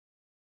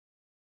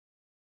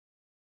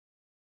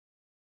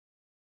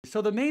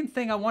So the main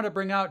thing I want to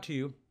bring out to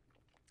you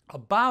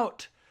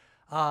about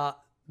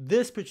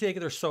this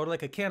particular soda,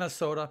 like a can of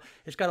soda,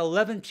 it's got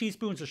 11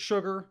 teaspoons of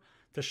sugar.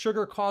 The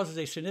sugar causes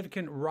a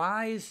significant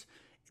rise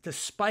to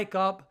spike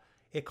up.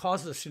 It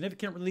causes a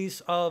significant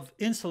release of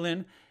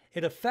insulin.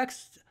 It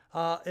affects,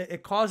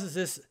 it causes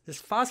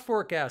this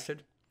phosphoric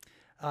acid.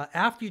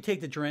 After you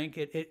take the drink,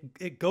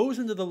 it goes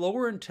into the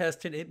lower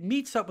intestine. It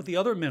meets up with the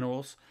other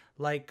minerals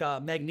like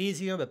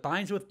magnesium. It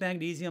binds with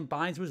magnesium,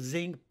 binds with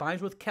zinc,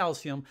 binds with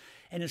calcium.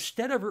 And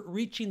instead of it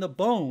reaching the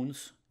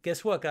bones,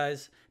 guess what,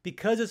 guys?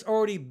 Because it's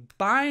already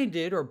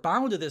binded or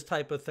bound to this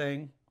type of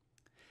thing,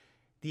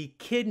 the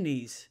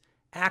kidneys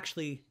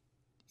actually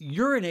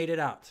urinate it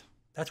out.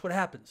 That's what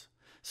happens.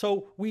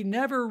 So we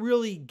never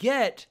really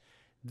get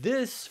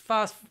this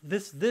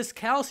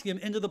calcium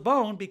into the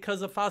bone because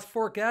the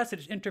phosphoric acid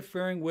is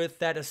interfering with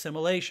that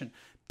assimilation.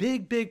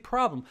 Big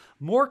problem.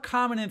 More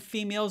common in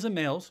females than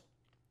males,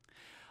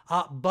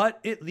 but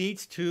it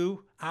leads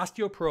to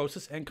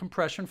osteoporosis and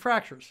compression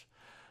fractures.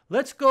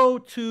 Let's go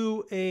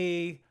to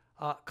a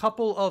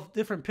couple of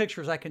different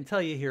pictures I can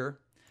tell you here.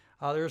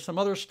 There are some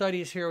other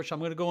studies here, which I'm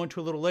going to go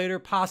into a little later,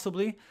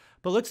 possibly.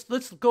 But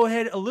let's go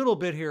ahead a little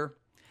bit here.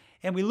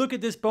 And we look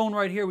at this bone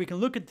right here. We can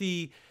look at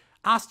the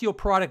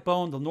osteoporotic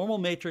bone, the normal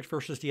matrix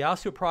versus the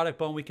osteoporotic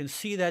bone. We can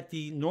see that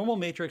the normal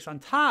matrix on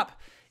top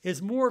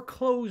is more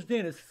closed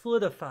in, it's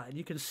solidified.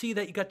 You can see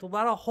that you got a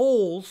lot of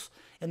holes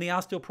in the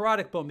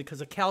osteoporotic bone because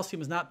the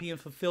calcium is not being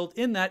fulfilled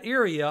in that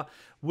area,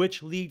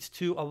 which leads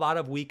to a lot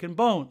of weakened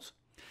bones.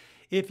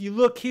 If you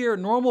look here,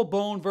 normal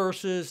bone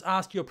versus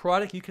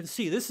osteoporotic, you can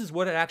see this is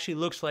what it actually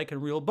looks like in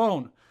real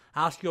bone,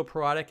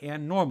 osteoporotic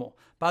and normal.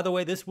 By the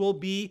way, this will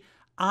be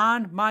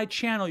on my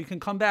channel. You can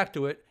come back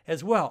to it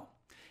as well.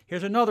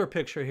 Here's another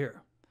picture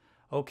here,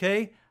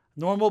 okay?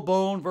 Normal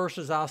bone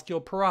versus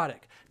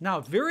osteoporotic.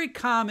 Now, very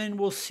common,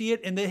 we'll see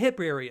it in the hip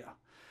area.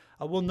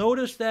 We'll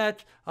notice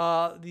that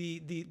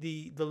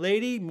the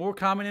lady, more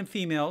common in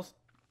females,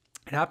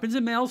 it happens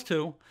in males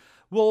too,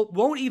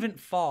 won't even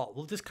fall.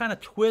 Will just kind of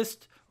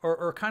twist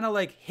or kind of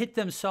like hit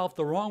themselves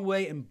the wrong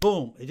way and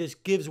boom, it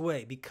just gives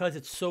way because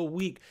it's so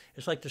weak.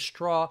 It's like the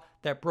straw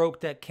that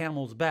broke that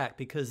camel's back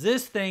because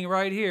this thing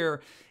right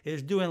here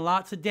is doing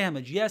lots of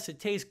damage. Yes, it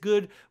tastes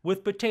good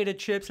with potato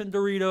chips and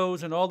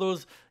Doritos and all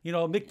those, you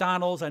know,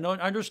 McDonald's. I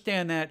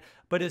understand that,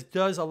 but it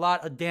does a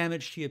lot of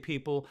damage to you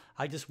people.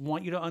 I just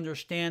want you to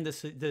understand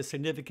the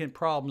significant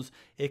problems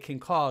it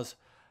can cause.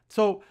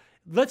 So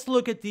let's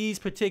look at these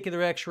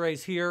particular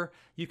x-rays here.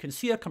 You can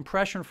see a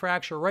compression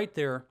fracture right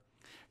there.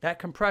 That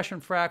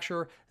compression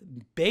fracture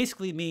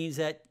basically means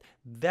that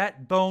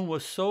that bone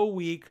was so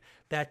weak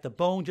that the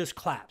bone just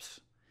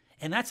collapsed.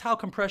 And that's how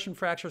compression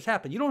fractures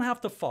happen. You don't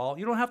have to fall.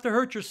 You don't have to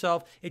hurt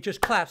yourself. It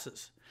just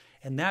collapses.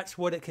 And that's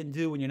what it can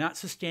do when you're not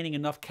sustaining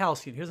enough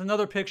calcium. Here's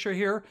another picture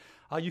here.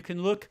 You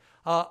can look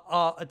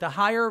at the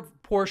higher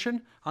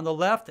portion on the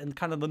left and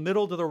kind of the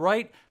middle to the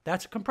right.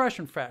 That's a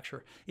compression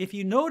fracture. If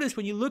you notice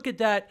when you look at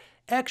that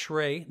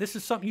x-ray, this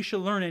is something you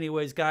should learn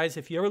anyways, guys.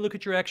 If you ever look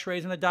at your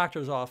x-rays in a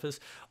doctor's office,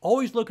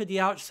 always look at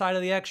the outside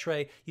of the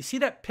x-ray. You see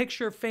that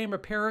picture frame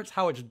appearance,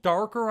 how it's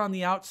darker on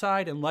the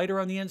outside and lighter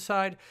on the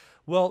inside?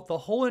 Well, the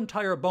whole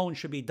entire bone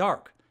should be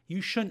dark.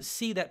 You shouldn't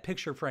see that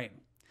picture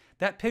frame.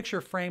 That picture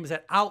frame is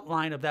that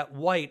outline of that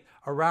white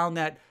around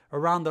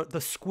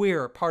the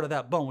square part of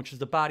that bone, which is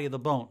the body of the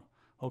bone.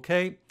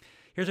 Okay?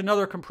 Here's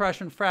another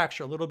compression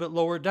fracture, a little bit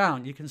lower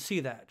down. You can see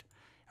that.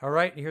 All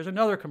right? Here's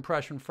another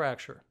compression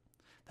fracture.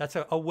 That's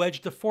a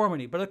wedge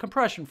deformity, but a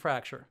compression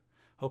fracture.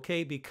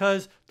 Okay?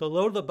 Because the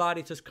load of the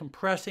body is just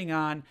compressing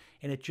on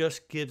and it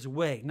just gives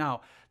way.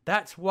 Now,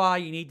 that's why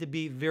you need to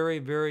be very,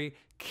 very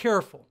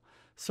careful.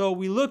 So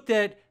we looked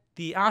at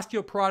the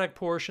osteoporotic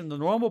portion, the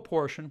normal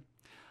portion.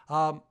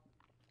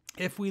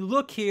 If we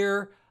look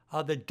here,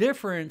 the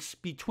difference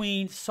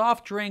between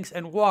soft drinks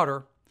and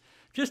water,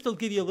 just to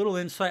give you a little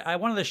insight, I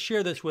wanted to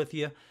share this with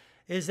you,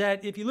 is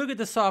that if you look at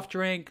the soft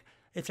drink,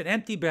 it's an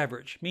empty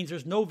beverage, means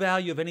there's no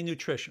value of any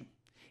nutrition.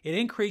 It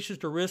increases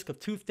the risk of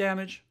tooth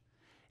damage.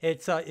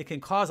 It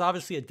can cause,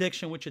 obviously,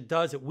 addiction, which it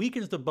does. It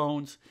weakens the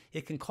bones.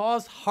 It can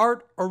cause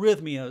heart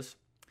arrhythmias.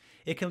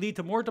 It can lead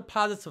to more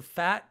deposits of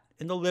fat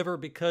in the liver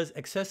because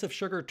excessive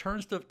sugar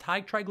turns to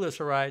high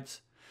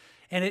triglycerides.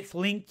 And it's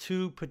linked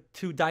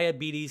to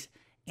diabetes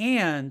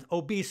and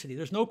obesity.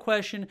 There's no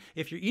question,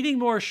 if you're eating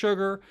more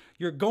sugar,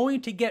 you're going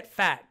to get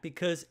fat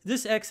because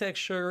this excess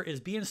sugar is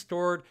being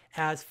stored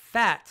as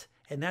fat,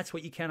 and that's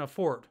what you can't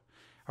afford.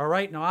 All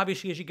right, now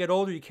obviously as you get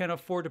older, you can't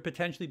afford to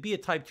potentially be a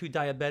type 2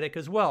 diabetic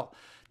as well.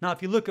 Now,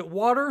 if you look at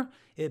water,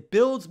 it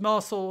builds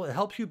muscle, it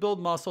helps you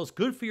build muscle, it's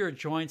good for your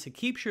joints, it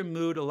keeps your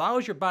mood,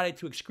 allows your body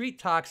to excrete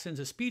toxins,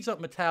 it speeds up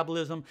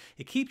metabolism,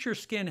 it keeps your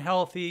skin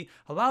healthy,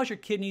 allows your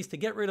kidneys to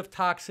get rid of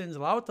toxins,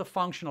 allow it to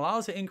function,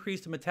 allows it to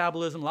increase the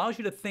metabolism, allows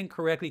you to think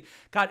correctly.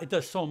 God, it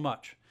does so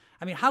much.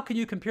 I mean, how can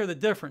you compare the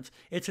difference?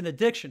 It's an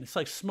addiction. It's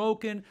like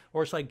smoking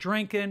or it's like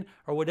drinking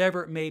or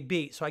whatever it may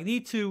be. So I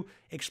need to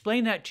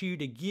explain that to you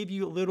to give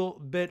you a little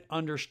bit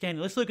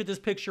understanding. Let's look at this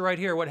picture right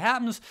here. What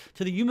happens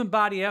to the human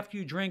body after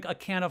you drink a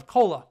can of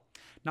cola?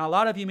 Now, a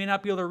lot of you may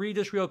not be able to read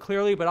this real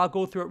clearly, but I'll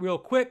go through it real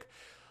quick.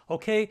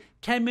 Okay,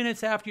 10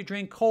 minutes after you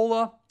drink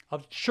cola,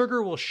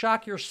 sugar will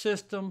shock your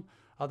system.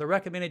 The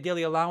recommended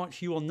daily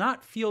allowance, you will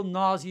not feel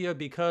nausea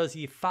because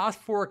the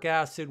phosphoric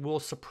acid will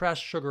suppress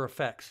sugar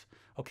effects.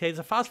 Okay,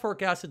 the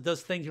phosphoric acid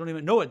does things you don't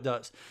even know it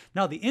does.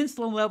 Now, the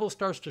insulin level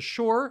starts to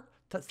soar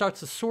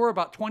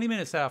about 20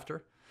 minutes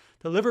after.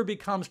 The liver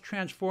becomes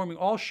transforming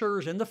all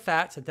sugars into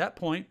fats at that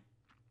point.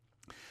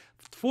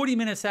 40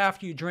 minutes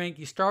after you drink,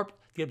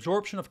 the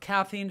absorption of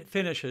caffeine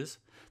finishes.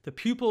 The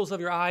pupils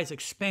of your eyes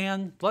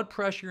expand, blood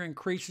pressure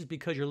increases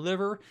because your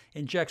liver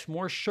injects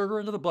more sugar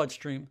into the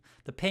bloodstream.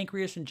 The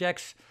pancreas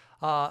injects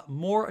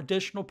more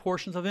additional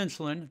portions of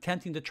insulin,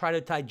 attempting to try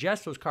to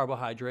digest those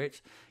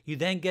carbohydrates. You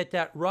then get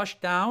that rush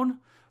down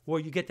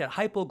where you get that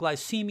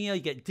hypoglycemia,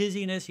 you get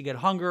dizziness, you get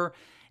hunger,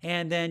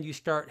 and then you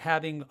start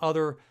having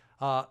other,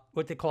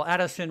 what they call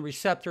adenosine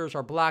receptors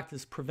are blocked.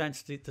 This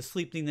prevents the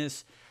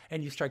sleepiness,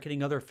 and you start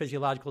getting other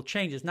physiological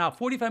changes. Now,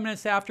 45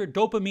 minutes after,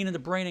 dopamine in the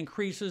brain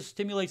increases,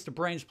 stimulates the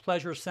brain's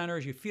pleasure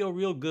centers. You feel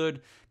real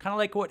good, kind of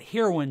like what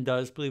heroin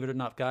does, believe it or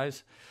not,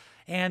 guys.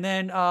 And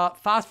then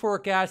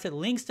phosphoric acid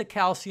links to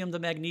calcium, to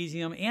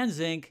magnesium, and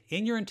zinc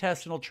in your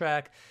intestinal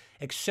tract,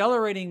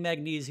 accelerating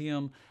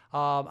metabolism,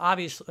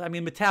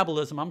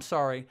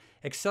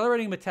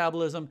 accelerating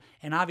metabolism,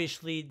 and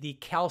obviously the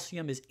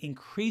calcium is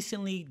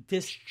increasingly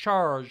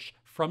discharged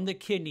from the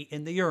kidney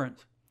in the urine.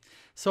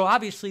 So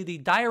obviously the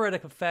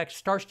diuretic effect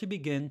starts to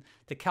begin.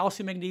 The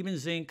calcium, magnesium, and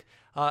zinc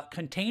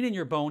contained in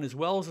your bone, as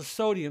well as the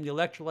sodium, the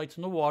electrolytes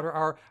in the water,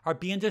 are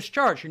being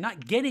discharged. You're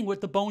not getting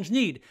what the bones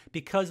need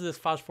because of this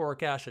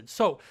phosphoric acid.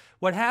 So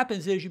what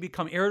happens is you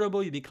become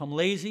irritable, you become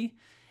lazy,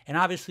 and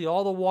obviously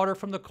all the water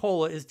from the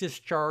cola is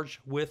discharged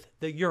with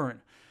the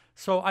urine.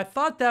 So I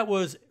thought that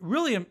was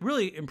really,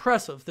 really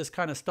impressive, this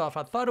kind of stuff.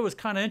 I thought it was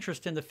kind of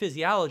interesting, the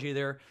physiology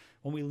there,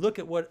 when we look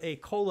at what a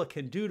cola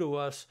can do to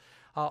us.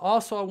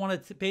 Also, I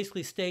wanted to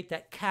basically state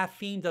that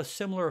caffeine does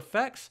similar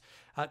effects.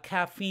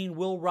 Caffeine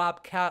will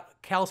rob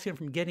calcium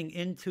from getting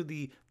into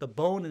the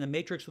bone and the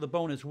matrix of the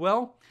bone as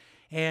well.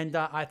 And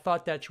I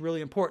thought that's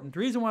really important. The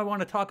reason why I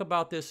want to talk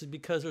about this is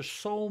because there's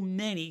so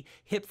many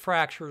hip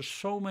fractures,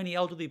 so many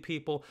elderly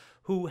people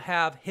who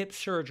have hip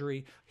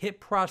surgery, hip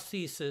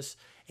prosthesis,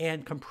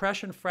 and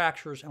compression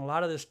fractures, and a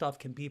lot of this stuff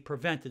can be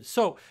prevented.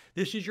 So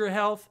this is your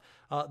health.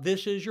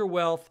 This is your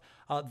wealth.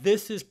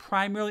 This is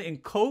primarily in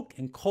Coke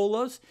and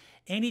colas.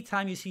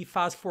 Anytime you see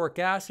phosphoric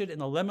acid in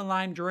the lemon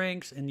lime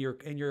drinks and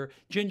your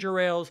ginger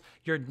ales,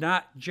 you're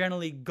not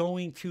generally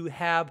going to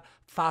have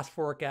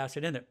phosphoric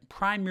acid in it,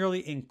 primarily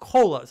in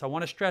colas. I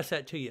want to stress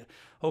that to you.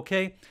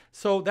 Okay,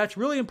 so that's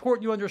really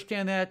important you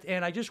understand that,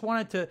 and I just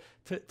wanted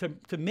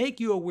to make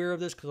you aware of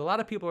this because a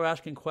lot of people are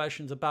asking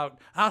questions about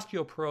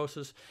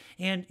osteoporosis.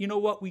 And you know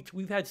what?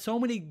 We've had so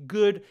many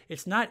good.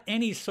 It's not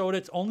any soda;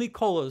 it's only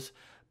colas.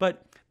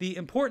 But the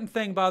important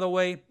thing, by the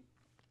way,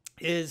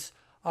 is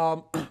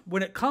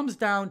when it comes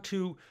down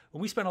to,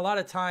 when we spend a lot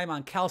of time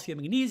on calcium,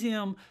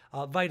 magnesium,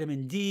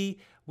 vitamin D,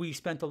 we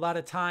spent a lot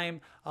of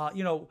time,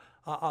 vitamin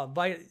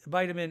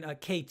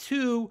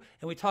K2,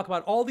 and we talk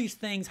about all these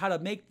things, how to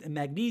make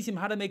magnesium,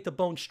 how to make the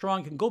bone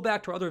strong. You can go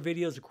back to our other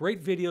videos,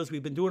 great videos.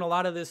 We've been doing a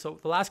lot of this over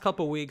the last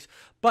couple of weeks.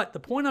 But the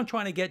point I'm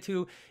trying to get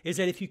to is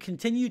that if you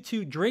continue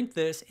to drink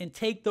this and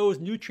take those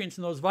nutrients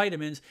and those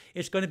vitamins,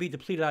 it's going to be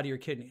depleted out of your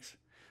kidneys.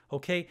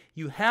 Okay?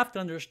 You have to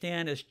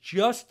understand it's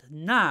just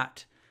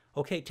not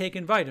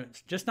taking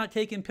vitamins, just not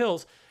taking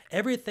pills.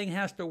 Everything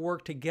has to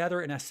work together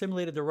and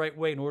assimilated the right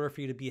way in order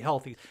for you to be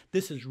healthy.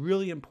 This is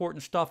really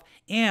important stuff,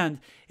 and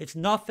it's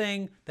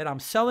nothing that I'm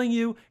selling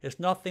you. It's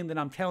nothing that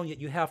I'm telling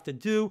you have to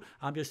do.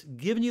 I'm just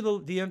giving you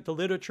the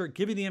literature,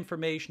 giving you the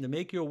information to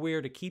make you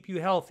aware, to keep you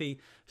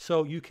healthy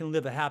so you can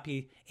live a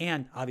happy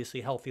and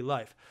obviously healthy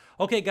life.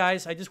 Okay,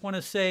 guys, I just want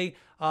to say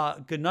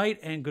good night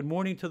and good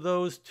morning to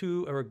those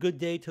or a good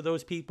day to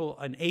those people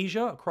in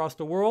Asia, across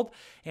the world.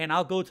 And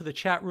I'll go to the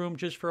chat room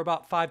just for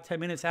about 5-10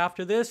 minutes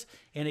after this.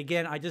 And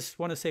again, I just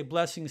want to say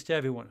blessings to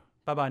everyone.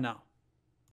 Bye-bye now.